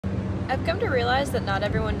I've come to realize that not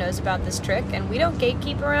everyone knows about this trick, and we don't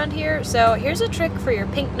gatekeep around here, so here's a trick for your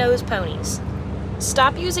pink nose ponies.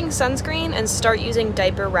 Stop using sunscreen and start using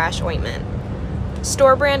diaper rash ointment.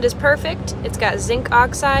 Store brand is perfect, it's got zinc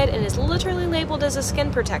oxide, and is literally labeled as a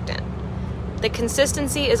skin protectant. The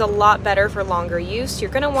consistency is a lot better for longer use.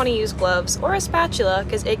 You're going to want to use gloves or a spatula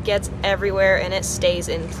because it gets everywhere and it stays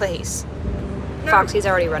in place. Foxy's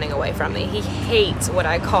already running away from me. He hates what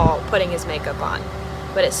I call putting his makeup on.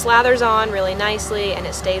 But it slathers on really nicely and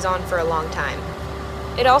it stays on for a long time.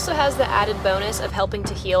 It also has the added bonus of helping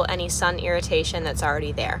to heal any sun irritation that's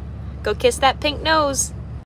already there. Go kiss that pink nose!